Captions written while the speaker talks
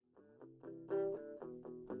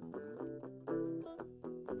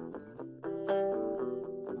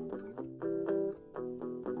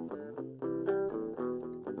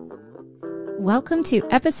Welcome to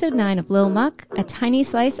episode 9 of Lil Muck, a tiny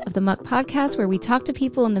slice of the Muck podcast where we talk to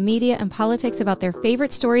people in the media and politics about their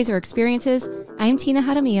favorite stories or experiences. I'm Tina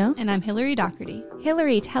Jaramillo. And I'm Hillary Doherty.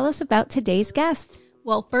 Hillary, tell us about today's guest.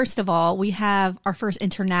 Well, first of all, we have our first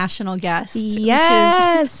international guest,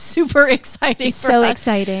 yes, which is super exciting for us. So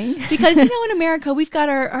exciting. Because, in America, we've got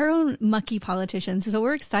our own mucky politicians. So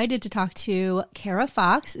we're excited to talk to Cara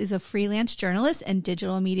Fox, is a freelance journalist and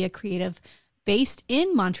digital media creative based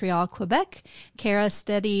in Montreal, Quebec. Cara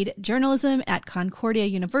studied journalism at Concordia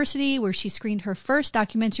University, where she screened her first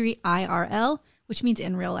documentary, IRL, which means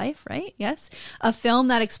in real life, right? Yes. A film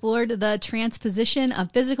that explored the transposition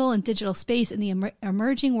of physical and digital space in the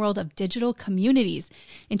emerging world of digital communities.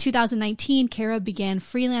 In 2019, Cara began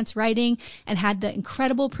freelance writing and had the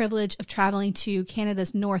incredible privilege of traveling to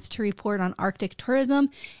Canada's north to report on Arctic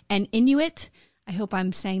tourism and Inuit, I hope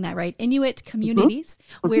I'm saying that right, Inuit communities,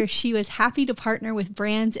 where she was happy to partner with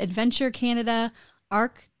brands Adventure Canada,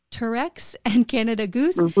 Arcturex, and Canada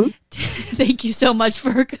Goose. Thank you so much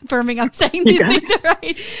for confirming I'm saying these things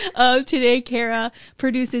right. Today, Cara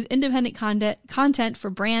produces independent content for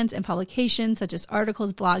brands and publications such as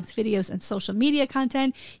articles, blogs, videos, and social media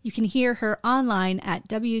content. You can hear her online at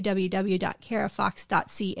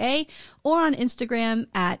www.carafox.ca or on Instagram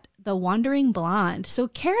at The Wandering Blonde. So,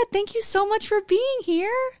 Cara, thank you so much for being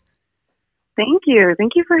here. Thank you.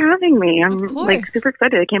 Thank you for having me. I'm super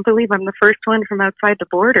excited. I can't believe I'm the first one from outside the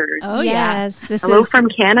borders. Oh, yes. Hello from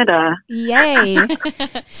Canada. Yay.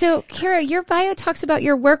 So, Cara, your bio talks about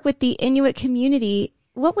your work with the Inuit community.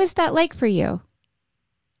 What was that like for you?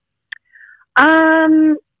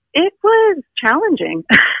 It was challenging.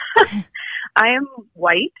 I am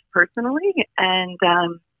white personally, and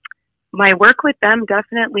my work with them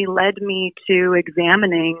definitely led me to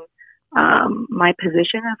examining my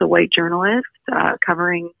position as a white journalist,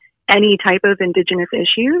 covering any type of Indigenous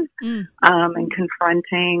issues, and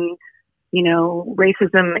confronting,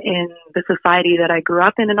 racism in the society that I grew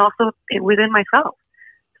up in and also within myself.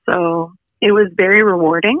 So it was very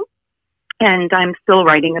rewarding, and I'm still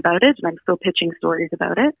writing about it and I'm still pitching stories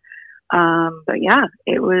about it. But yeah,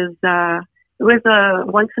 it was a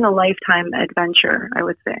once in a lifetime adventure, I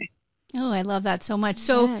would say. Oh, I love that so much.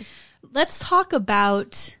 So let's talk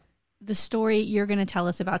about the story you're going to tell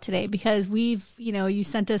us about today, because you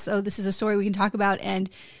sent us, this is a story we can talk about. And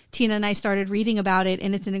Tina and I started reading about it,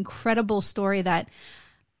 and it's an incredible story that,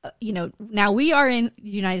 now we are in the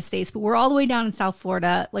United States, but we're all the way down in South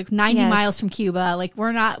Florida, like 90 miles from Cuba. Like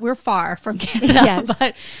we're far from Canada. Yes.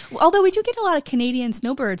 But although we do get a lot of Canadian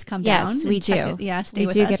snowbirds come down. Yes, we do. Stay with us. We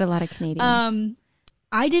do get a lot of Canadians.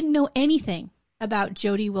 I didn't know anything about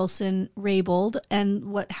Jody Wilson-Raybould and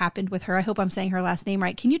what happened with her. I hope I'm saying her last name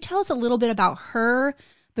right. Can you tell us a little bit about her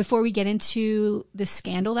before we get into the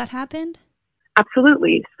scandal that happened?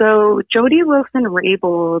 Absolutely. So Jody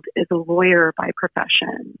Wilson-Raybould is a lawyer by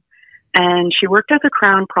profession, and she worked as a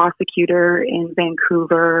Crown prosecutor in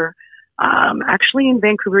Vancouver, actually in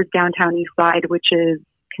Vancouver's downtown east side, which is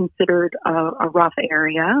considered a rough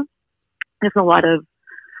area. There's a lot of,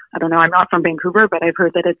 I don't know, I'm not from Vancouver, but I've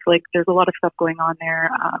heard that it's like there's a lot of stuff going on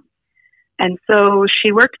there. And so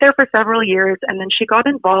she worked there for several years, and then she got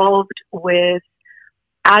involved with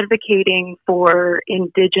advocating for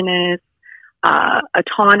Indigenous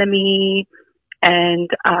autonomy, and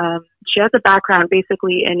she has a background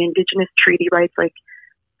basically in Indigenous treaty rights, like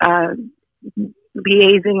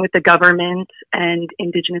liaising with the government and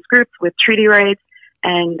Indigenous groups with treaty rights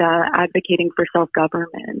and advocating for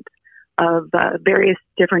self-government of various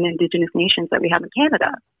different Indigenous nations that we have in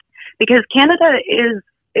Canada. Because Canada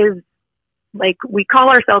is like, we call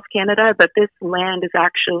ourselves Canada, but this land is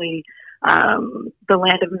actually the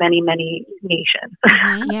land of many, many nations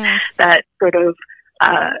that sort of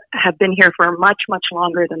have been here for much, much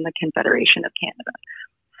longer than the Confederation of Canada.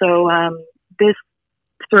 So this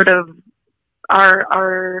sort of,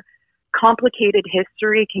 our complicated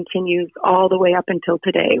history continues all the way up until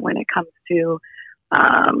today when it comes to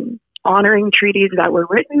honoring treaties that were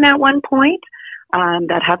written at one point,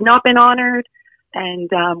 that have not been honored, and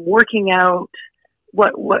working out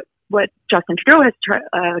what Justin Trudeau has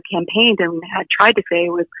campaigned and had tried to say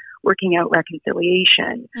was working out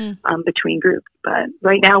reconciliation between groups. But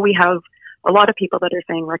right now we have a lot of people that are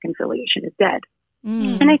saying reconciliation is dead.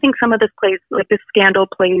 And I think some of this this scandal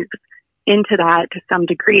plays into that to some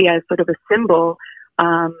degree as sort of a symbol,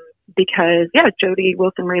 because Jody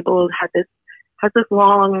Wilson-Raybould has this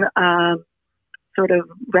long sort of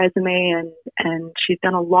resume, and she's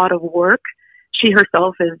done a lot of work. She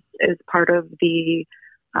herself is part of the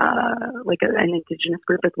an Indigenous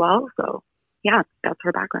group as well. So that's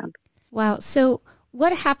her background. Wow. So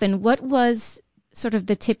what happened? What was sort of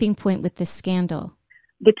the tipping point with this scandal?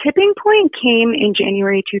 The tipping point came in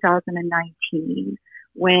January 2019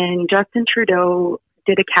 when Justin Trudeau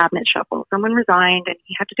did a cabinet shuffle. Someone resigned and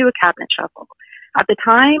he had to do a cabinet shuffle. At the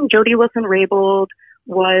time, Jody Wilson-Raybould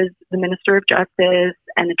was the Minister of Justice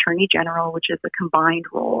and Attorney General, which is a combined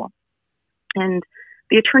role. And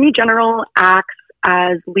the Attorney General acts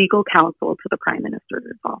as legal counsel to the Prime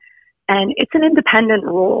Minister's office. And it's an independent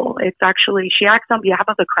role. It's actually, she acts on behalf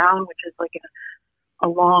of the Crown, which is like a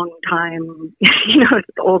long time, it's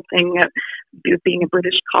the old thing of being a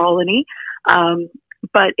British colony.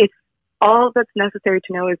 But it's all that's necessary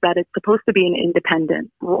to know is that it's supposed to be an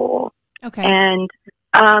independent role. Okay. And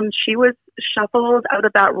she was shuffled out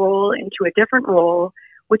of that role into a different role,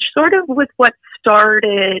 which sort of was what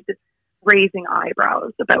started raising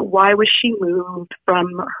eyebrows about why was she moved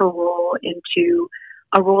from her role into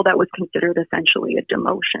a role that was considered essentially a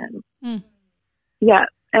demotion. Mm. Yeah.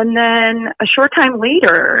 And then a short time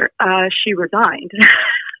later, she resigned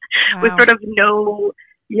Wow. with sort of no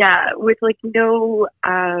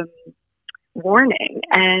warning.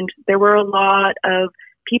 And there were a lot of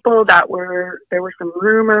people there were some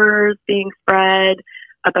rumors being spread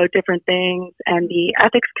about different things. And the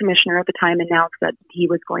ethics commissioner at the time announced that he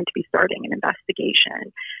was going to be starting an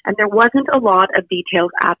investigation. And there wasn't a lot of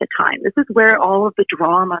details at the time. This is where all of the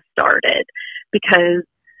drama started because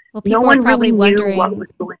people no one are probably really wondering, knew what was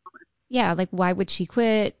going on. Yeah, like why would she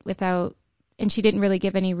quit and she didn't really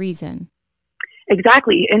give any reason.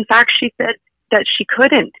 Exactly. In fact, she said that she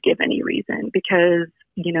couldn't give any reason because,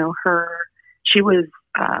 she was,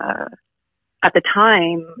 at the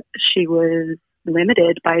time, she was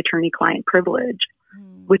limited by attorney-client privilege,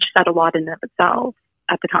 which said a lot in and of itself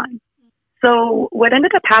at the time. So what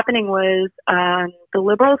ended up happening was the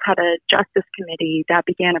Liberals had a justice committee that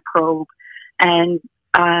began a probe, and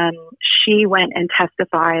she went and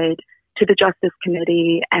testified to the Justice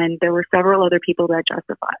Committee, and there were several other people that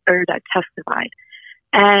testified.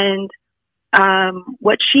 And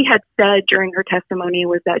what she had said during her testimony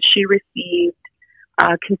was that she received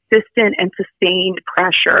consistent and sustained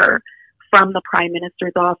pressure from the Prime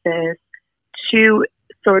Minister's office to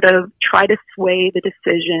sort of try to sway the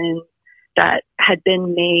decision that had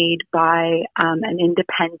been made by an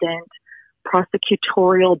independent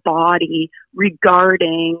prosecutorial body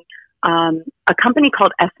regarding a company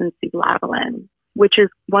called SNC-Lavalin, which is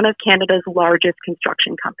one of Canada's largest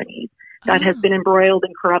construction companies that has been embroiled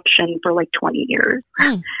in corruption for like 20 years.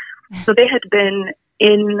 So they had been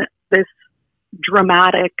in this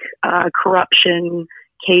dramatic corruption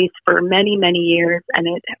case for many, many years, and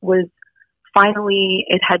it was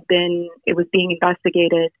being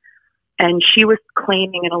investigated, and she was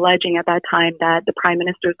claiming and alleging at that time that the Prime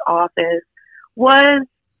Minister's office was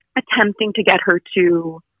attempting to get her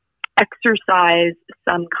to exercise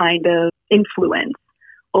some kind of influence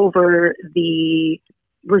over the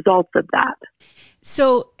results of that.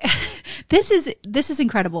 So this is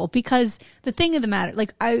incredible because the thing of the matter,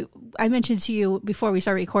 like I mentioned to you before we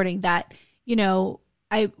started recording that,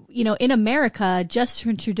 in America,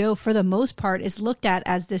 Justin Trudeau for the most part is looked at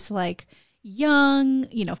as this like young,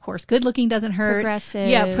 of course, good looking doesn't hurt.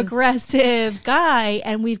 Progressive guy.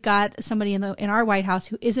 And we've got somebody in our White House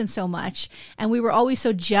who isn't so much. And we were always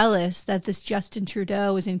so jealous that this Justin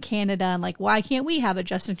Trudeau is in Canada and like, why can't we have a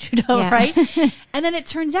Justin Trudeau, right? And then it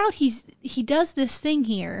turns out he does this thing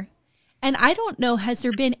here. And I don't know, has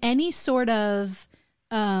there been any sort of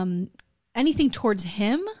anything towards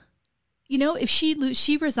him? If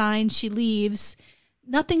she resigns, she leaves,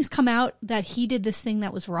 nothing's come out that he did this thing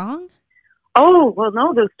that was wrong? Oh, well,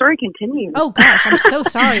 no, the story continues. Oh, gosh, I'm so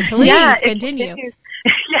sorry. Please continue.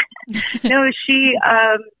 No, she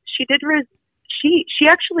did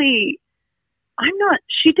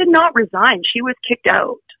not resign. She was kicked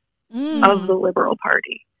out of the Liberal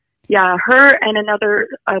Party. Yeah, her and another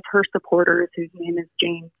of her supporters, whose name is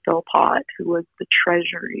Jane Philpott, who was the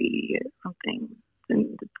Treasury,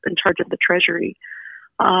 in charge of the Treasury.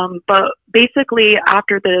 But basically,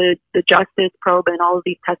 after the justice probe and all of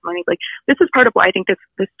these testimonies, like this is part of why I think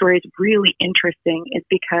this story is really interesting, is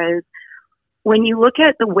because when you look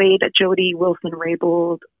at the way that Jody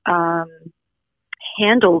Wilson-Raybould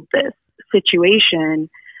handled this situation,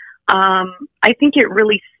 I think it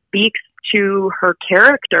really speaks to her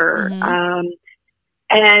character.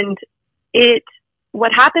 And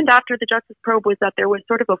what happened after the justice probe was that there was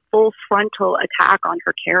sort of a full frontal attack on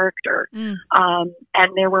her character.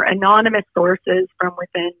 And there were anonymous sources from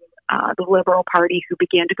within the Liberal Party who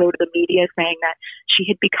began to go to the media saying that she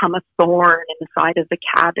had become a thorn in the side of the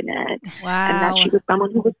cabinet. Wow. And that she was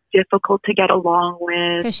someone who was difficult to get along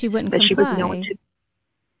with. Because she wouldn't that comply. She was known to.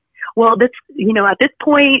 well, this, at this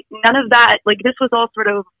point, none of that, like, this was all sort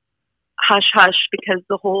of hush hush because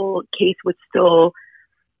the whole case was still,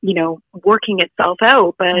 working itself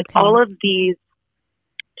out. But Okay. all of these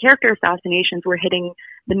character assassinations were hitting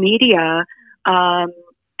the media, and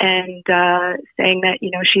saying that,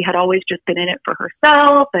 she had always just been in it for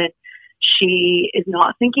herself, and she is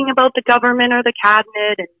not thinking about the government or the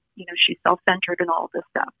cabinet, and, she's self-centered and all of this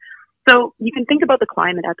stuff. So you can think about the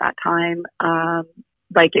climate at that time.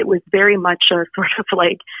 Like, it was very much a sort of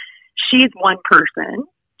like, she's one person.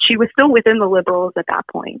 She was still within the Liberals at that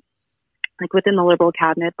point, like within the Liberal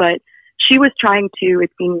cabinet, but she was trying to,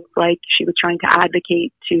 it seems like she was trying to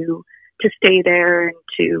advocate to stay there and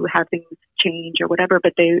to have things change or whatever,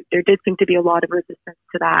 but there did seem to be a lot of resistance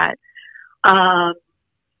to that.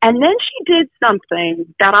 And then she did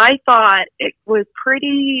something that I thought it was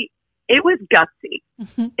gutsy.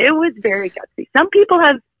 Mm-hmm. It was very gutsy. Some people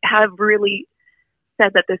have really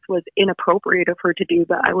said that this was inappropriate of her to do,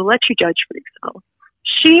 but I will let you judge for yourself.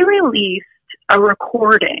 She released a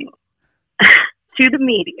recording to the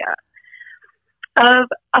media of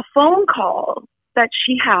a phone call that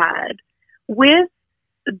she had with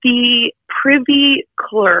the Privy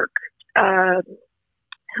Clerk,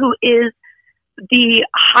 who is the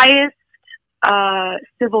highest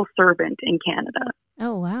civil servant in Canada.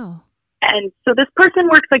 Oh, wow. And so this person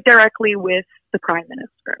works like directly with the Prime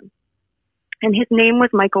Minister. And his name was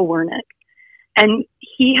Michael Wernick. And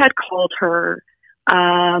he had called her,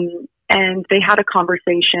 and they had a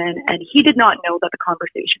conversation, and he did not know that the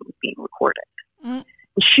conversation was being recorded. Mm.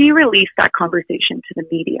 She released that conversation to the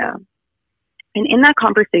media. And in that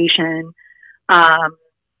conversation,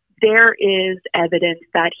 there is evidence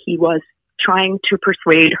that he was trying to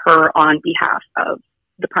persuade her on behalf of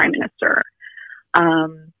the Prime Minister.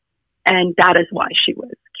 And that is why she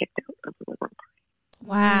was kicked out of the Liberal Party.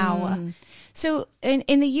 Wow. So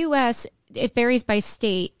in the U.S., it varies by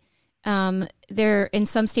state. In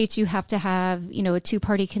some states, you have to have, a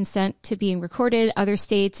two-party consent to being recorded. Other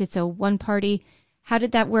states, it's a one-party. How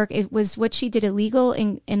did that work? It was what she did illegal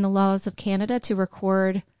in the laws of Canada to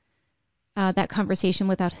record that conversation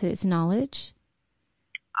without his knowledge?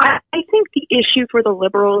 I think the issue for the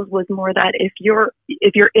Liberals was more that if you're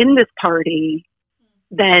in this party,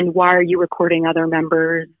 then why are you recording other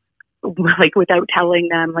members, like, without telling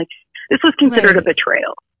them? Like, this was considered a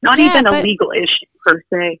betrayal, not even a legal issue per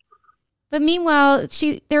se. But meanwhile,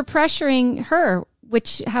 they're pressuring her.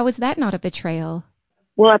 How is that not a betrayal?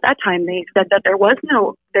 Well, at that time, they said that there was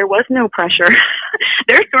no pressure.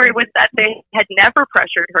 Their story was that they had never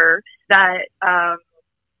pressured her, that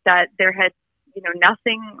there had,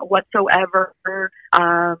 nothing whatsoever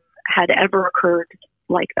had ever occurred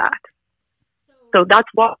like that. So that's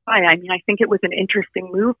why, I think it was an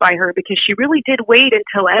interesting move by her, because she really did wait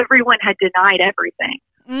until everyone had denied everything.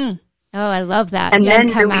 Mm. Oh, I love that. And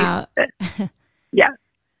then come out. Yes,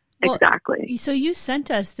 well, exactly. So you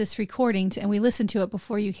sent us this recording, and we listened to it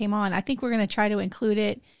before you came on. I think we're going to try to include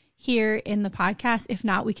it here in the podcast. If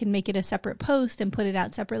not, we can make it a separate post and put it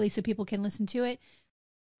out separately so people can listen to it.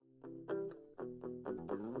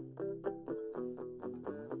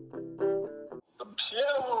 The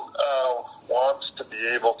PM wants to be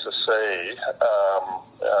able to say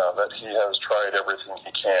that he has tried everything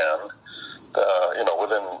he can,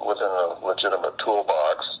 within a legitimate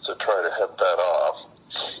toolbox to try to head that off.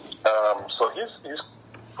 So he's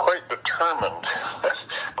quite determined,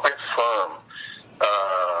 quite firm,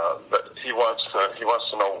 that he wants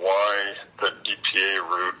to know why the DPA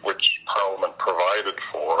route, which Parliament provided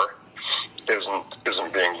for,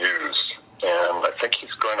 isn't being used. And I think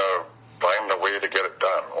he's going to find a way to get it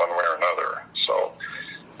done one way or another. So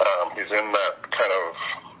he's in that kind of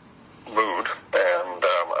mood, and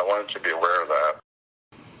I wanted to be aware of that.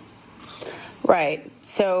 Right.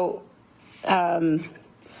 So I'm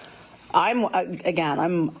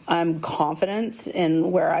confident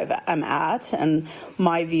in where I'm at, and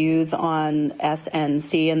my views on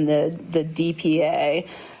SNC and the DPA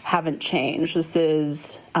haven't changed. This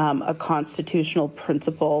is a constitutional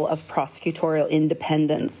principle of prosecutorial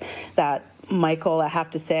independence that, Michael, I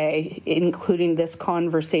have to say, including this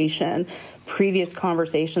conversation, previous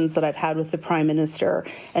conversations that I've had with the Prime Minister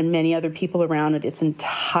and many other people around it, it's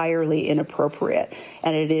entirely inappropriate,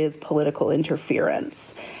 and it is political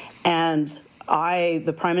interference. And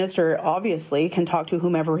the Prime Minister obviously can talk to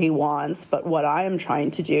whomever he wants, but what I am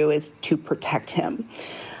trying to do is to protect him.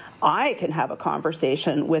 I can have a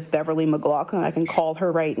conversation with Beverly McLaughlin. I can call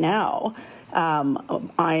her right now.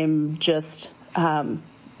 I'm just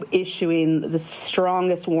issuing the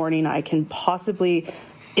strongest warning I can possibly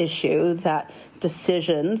issue that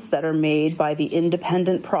decisions that are made by the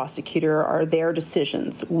independent prosecutor are their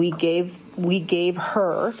decisions. We gave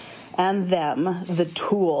her and them the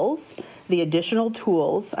tools, the additional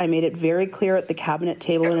tools. I made it very clear at the cabinet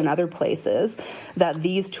table and in other places that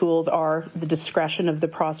these tools are the discretion of the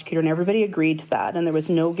prosecutor, and everybody agreed to that, and there was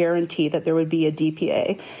no guarantee that there would be a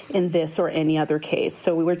DPA in this or any other case.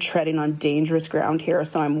 So we were treading on dangerous ground here,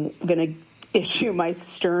 so I'm going to issue my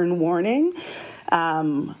stern warning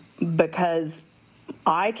because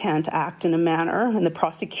I can't act in a manner, and the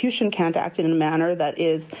prosecution can't act in a manner that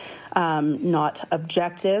is not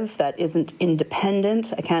objective, that isn't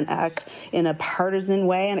independent. I can't act in a partisan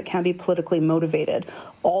way, and it can't be politically motivated.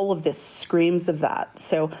 All of this screams of that.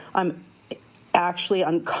 So I'm actually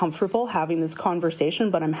uncomfortable having this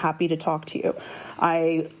conversation, but I'm happy to talk to you.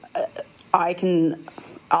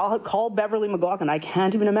 I'll call Beverly McLaughlin. I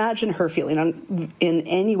can't even imagine her feeling in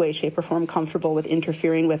any way, shape, or form comfortable with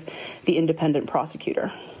interfering with the independent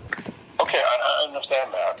prosecutor. Okay, I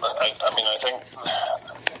understand that. But I think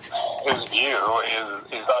his view is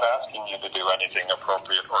he's not asking you to do anything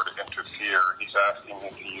appropriate or to interfere. He's asking you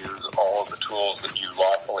to use all of the tools that you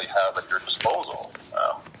lawfully have at your disposal.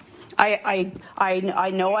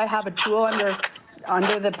 I know I have a tool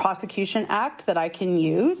under the Prosecution Act that I can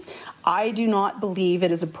use. I do not believe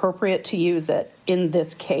it is appropriate to use it in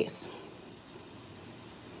this case.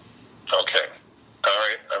 Okay. All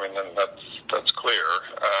right. Then that's clear.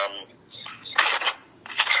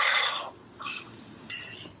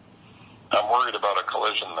 I'm worried about a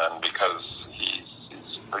collision then because he's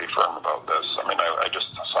pretty firm about this. I just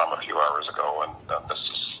saw him a few hours ago, and this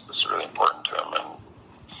is really important to him. And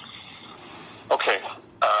okay.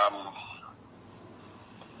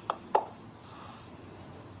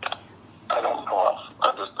 I don't know.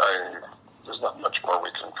 There's not much more we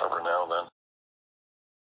can cover now then.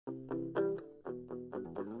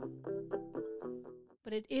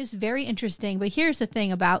 But it is very interesting. But here's the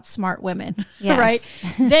thing about smart women, yes. right?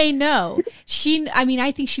 They know.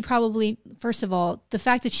 I think she probably, first of all, the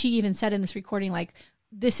fact that she even said in this recording, like,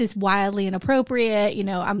 this is wildly inappropriate.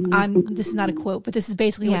 This is not a quote, but this is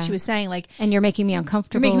basically what she was saying. Like, and you're making me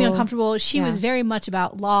uncomfortable. You're making me uncomfortable. She was very much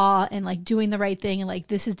about law and like doing the right thing. And like,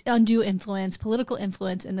 this is undue influence, political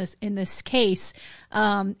influence in this case.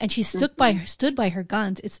 And she stood by her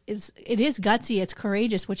guns. It is gutsy. It's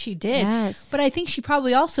courageous what she did. Yes. But I think she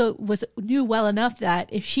probably also knew well enough that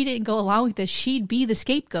if she didn't go along with this, she'd be the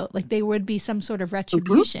scapegoat. Like there would be some sort of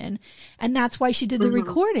retribution. And that's why she did the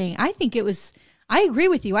recording. I agree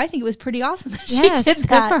with you. I think it was pretty awesome that she did that.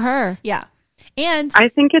 Good for her. Yeah. And I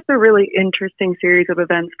think it's a really interesting series of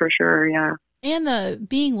events for sure, yeah. And the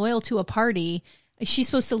being loyal to a party, she's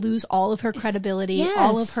supposed to lose all of her credibility,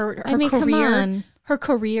 all of her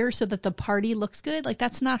career so that the party looks good. Like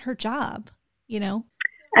that's not her job,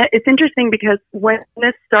 It's interesting because when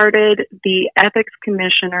this started, the ethics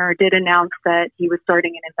commissioner did announce that he was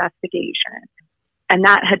starting an investigation. And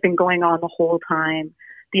that had been going on the whole time.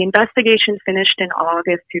 The investigation finished in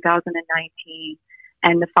August 2019,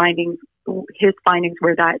 and his findings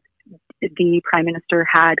were that the Prime Minister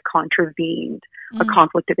had contravened a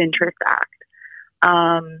Conflict of Interest Act.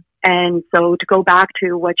 And so to go back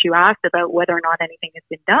to what you asked about whether or not anything has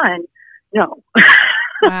been done, no.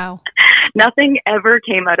 Wow. Nothing ever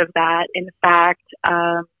came out of that. In fact,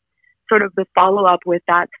 sort of the follow-up with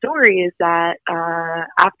that story is that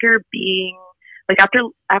after I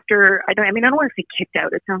don't want to say kicked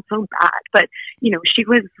out. It sounds so bad, but she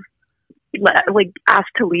was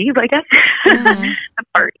asked to leave, I guess, the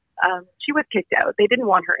party. She was kicked out. They didn't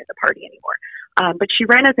want her in the party anymore. But she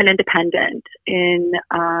ran as an independent in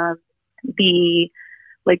the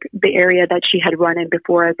area that she had run in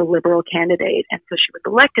before as a Liberal candidate, and so she was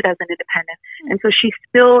elected as an independent, and so she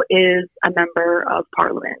still is a member of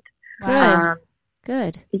Parliament. Wow.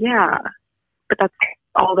 Good. Yeah, but that's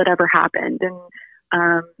all that ever happened, and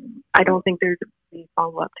I don't think there's any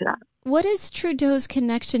follow-up to that. What is Trudeau's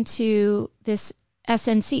connection to this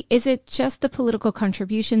SNC? Is it just the political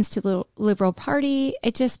contributions to the Liberal Party?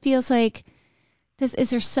 It just feels like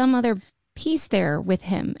is there some other piece there with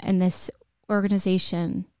him and this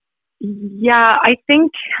organization? Yeah, I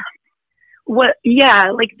think the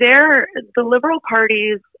Liberal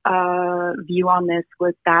Party's view on this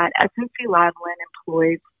was that SNC-Lavalin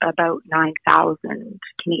employs about 9,000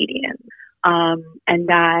 Canadians, and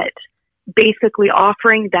that basically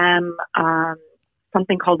offering them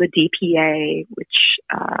something called a DPA, which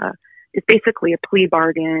is basically a plea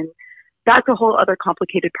bargain. That's a whole other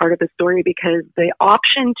complicated part of the story because the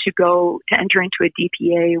option to enter into a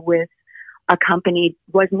DPA with a company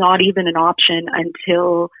was not even an option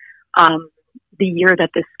until the year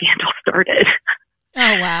that this scandal started.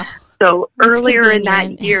 Oh, wow. So That's earlier in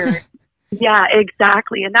convenient. that year, yeah,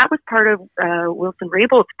 exactly. And that was part of Wilson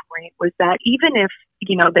Raybould's point, was that even if,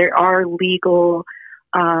 there are legal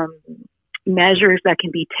measures that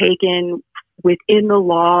can be taken within the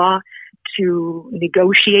law to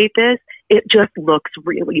negotiate this, it just looks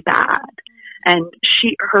really bad. And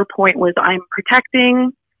her point was, I'm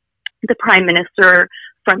protecting the prime minister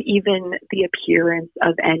from even the appearance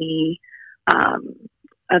of any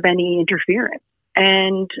interference.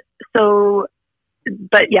 And so,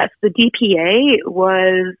 but yes, the DPA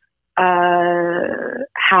was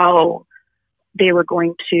how they were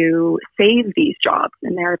going to save these jobs,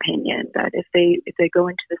 in their opinion, that if they go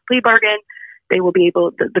into this plea bargain, they will be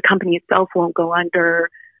able, the company itself won't go under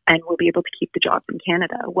and will be able to keep the jobs in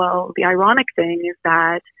Canada. Well, the ironic thing is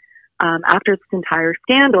that after this entire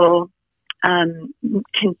scandal,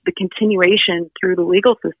 the continuation through the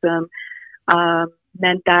legal system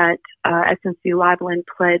meant that SNC-Lavalin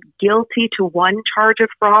pled guilty to one charge of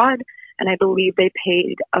fraud, and I believe they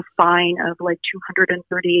paid a fine of like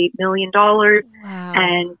 $238 million, Wow.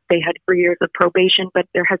 and they had 3 years of probation, but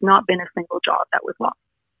there has not been a single job that was lost.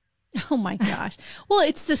 Oh my gosh. Well,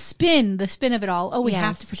 it's the spin of it all. Oh, we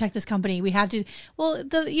have to protect this company. We have to, well,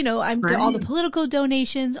 all the political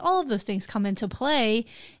donations, all of those things come into play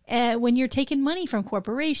when you're taking money from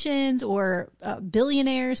corporations or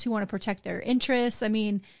billionaires who want to protect their interests. I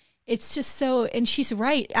mean, it's just so, and she's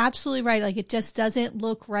right, absolutely right. Like, it just doesn't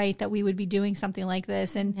look right that we would be doing something like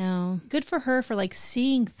this. And good for her for like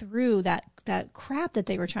seeing through that crap that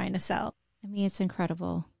they were trying to sell. I mean, it's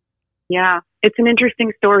incredible. Yeah, it's an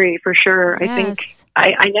interesting story for sure. Yes. I think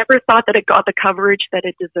I never thought that it got the coverage that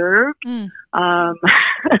it deserved.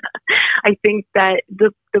 I think that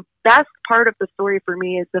the best part of the story for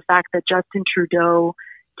me is the fact that Justin Trudeau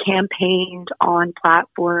campaigned on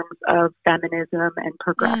platforms of feminism and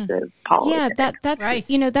progressive politics. Yeah, that's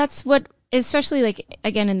right. That's what, especially like,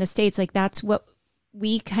 again, in the States, like that's what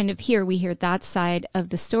we kind of hear. We hear that side of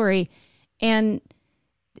the story. And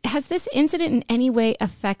has this incident in any way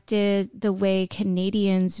affected the way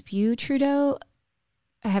Canadians view Trudeau?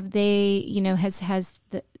 Have they, has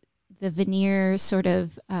the veneer sort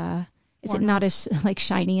of, is it not as like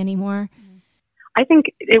shiny anymore? I think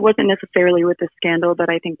it wasn't necessarily with the scandal, but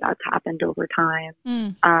I think that's happened over time.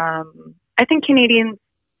 I think Canadians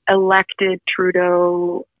elected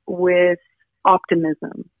Trudeau with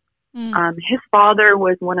optimism. His father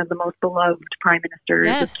was one of the most beloved prime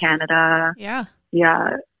ministers of Canada. Yeah.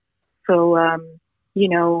 So,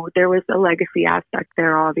 there was a legacy aspect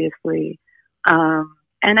there, obviously.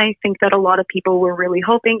 And I think that a lot of people were really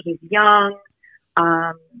hoping. He's young.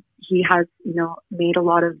 He has, made a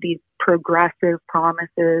lot of these progressive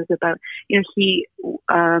promises about, he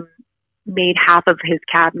made half of his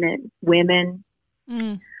cabinet women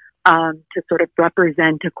to sort of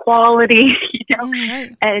represent equality,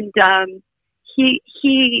 Right. And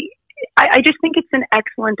I just think it's an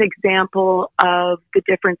excellent example of the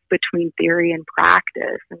difference between theory and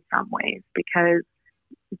practice in some ways, because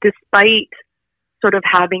despite sort of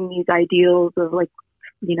having these ideals of like,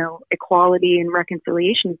 equality and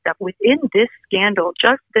reconciliation stuff within this scandal,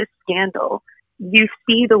 just this scandal, you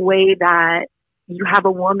see the way that you have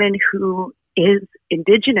a woman who is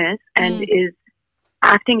Indigenous and is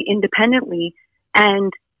acting independently,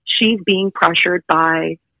 and she's being pressured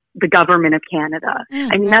by the government of Canada.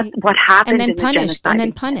 I mean, that's what happened. And then in punished. the genocide And then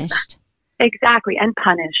in Canada. punished. Exactly, and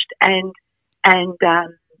punished and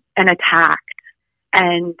attacked,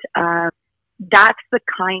 and that's the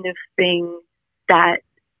kind of thing that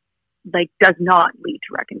like does not lead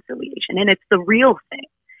to reconciliation. And it's the real thing.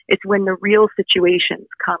 It's when the real situations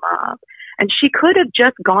come up. And she could have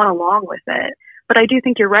just gone along with it. But I do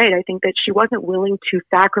think you're right. I think that she wasn't willing to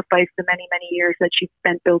sacrifice the many, many years that she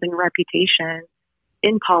spent building a reputation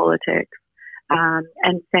in politics,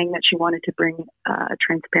 and saying that she wanted to bring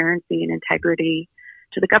transparency and integrity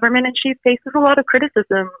to the government. And she faces a lot of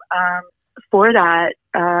criticism for that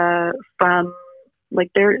from like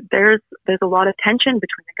there's a lot of tension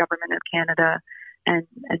between the government of Canada and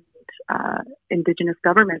Indigenous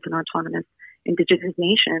governments and autonomous Indigenous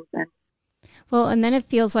nations. And then it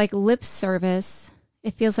feels like lip service.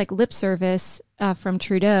 It feels like lip service from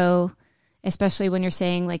Trudeau, especially when you're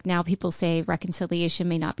saying like now people say reconciliation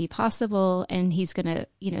may not be possible, and he's going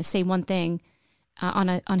to say one thing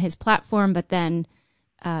on his platform, but then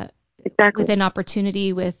with an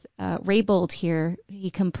opportunity with Raybould here, he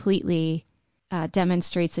completely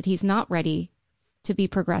demonstrates that he's not ready to be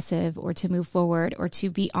progressive or to move forward or to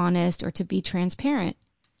be honest or to be transparent.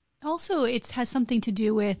 Also, it has something to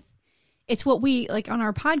do with, it's what we like on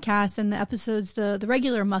our podcast and the episodes, the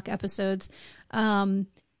regular Muck episodes.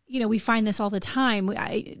 we find this all the time.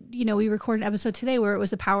 We recorded an episode today where it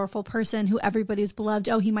was a powerful person who everybody's beloved.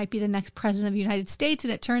 Oh, he might be the next president of the United States.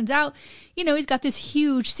 And it turns out, he's got this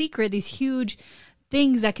huge secret, these huge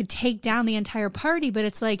things that could take down the entire party. But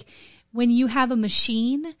it's like when you have a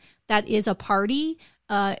machine that is a party,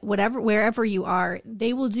 wherever you are,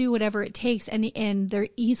 they will do whatever it takes. And they're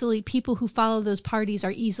easily, people who follow those parties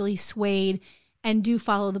are easily swayed and do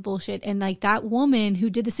follow the bullshit. And like that woman who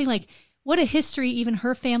did this thing, like what a history even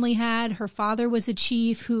her family had. Her father was a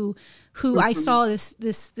chief who I saw this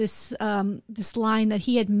line that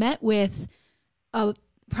he had met with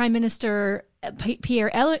Prime Minister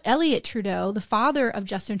Pierre Elliott Trudeau, the father of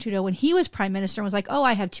Justin Trudeau, when he was prime minister, and was like, "Oh,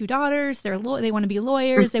 I have 2 daughters. They want to be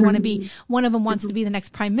lawyers. They want to be. One of them wants to be the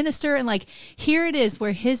next prime minister." And like here it is,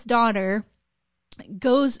 where his daughter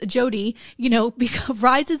goes, Jody,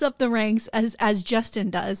 rises up the ranks as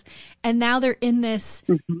Justin does, and now they're in this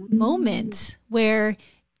moment where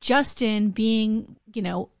Justin, being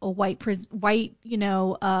a white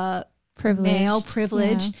male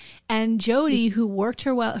privileged, and Jody, who worked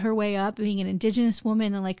her way up, being an Indigenous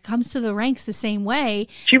woman, and like comes to the ranks the same way.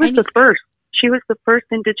 She was the first. She was the first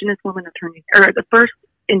Indigenous woman attorney, or the first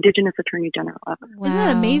Indigenous Attorney General ever. Wow. Isn't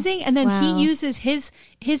that amazing? And then he uses his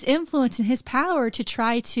influence and his power to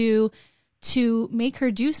try to make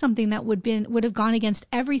her do something that would have gone against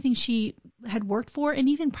everything she had worked for and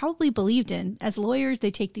even probably believed in. As lawyers,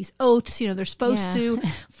 they take these oaths. They're supposed to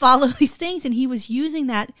follow these things, and he was using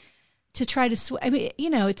that to try to.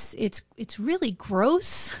 It's really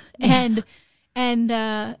gross, and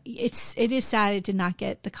it is sad it did not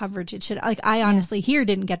get the coverage it should. Like I honestly here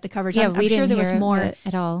didn't get the coverage. I'm sure there was more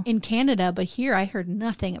at all in Canada, but here I heard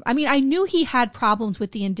nothing. I mean, I knew he had problems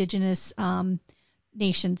with the Indigenous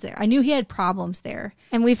nations there. I knew he had problems there,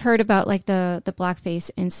 and we've heard about like the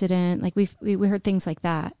blackface incident. Like we heard things like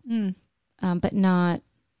that, but not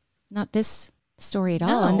this story at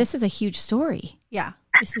all. And this is a huge story. Yeah.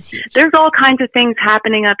 This is huge. There's all kinds of things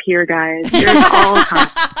happening up here, guys. There's all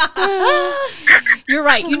kinds. You're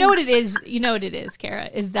right. You know what it is? Cara,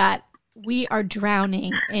 is that we are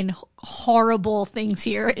drowning in horrible things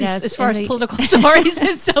here as far as political stories.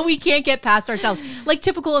 And so we can't get past ourselves. Like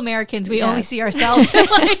typical Americans, we only see ourselves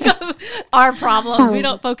like our problems. We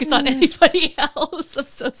don't focus on anybody else. I'm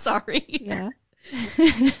so sorry. Yeah.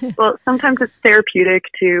 Well, sometimes it's therapeutic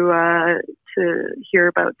to hear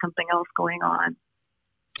about something else going on.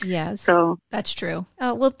 Yes. So that's true.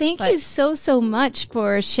 Oh, well, thank you so much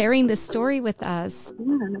for sharing this story with us.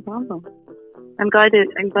 Yeah, no problem. I'm glad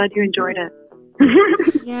you enjoyed it.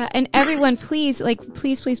 Yeah, and everyone, please go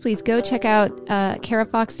check out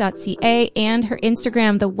carafox.ca and her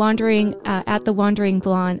Instagram, at the Wandering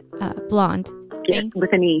Blonde. Yes,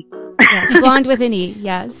 with an E. Yes, blonde with an E.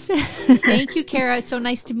 Yes. Thank you, Cara. It's so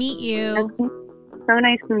nice to meet you. So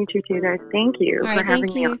nice to meet you too, guys. Thank you for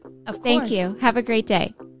having me on. Thank you. Have a great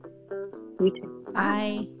day. You too.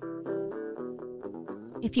 Bye.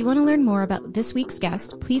 If you want to learn more about this week's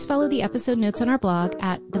guest, please follow the episode notes on our blog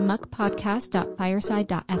at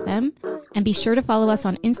themuckpodcast.fireside.fm, and be sure to follow us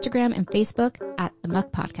on Instagram and Facebook at The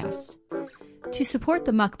Muck Podcast. To support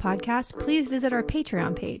the Muck Podcast, please visit our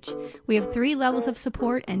Patreon page. We have 3 levels of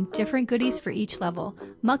support and different goodies for each level: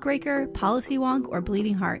 Muckraker, Policy Wonk, or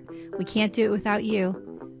Bleeding Heart. We can't do it without you.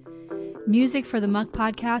 Music for the Muck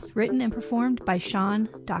Podcast written and performed by Sean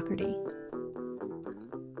Doherty.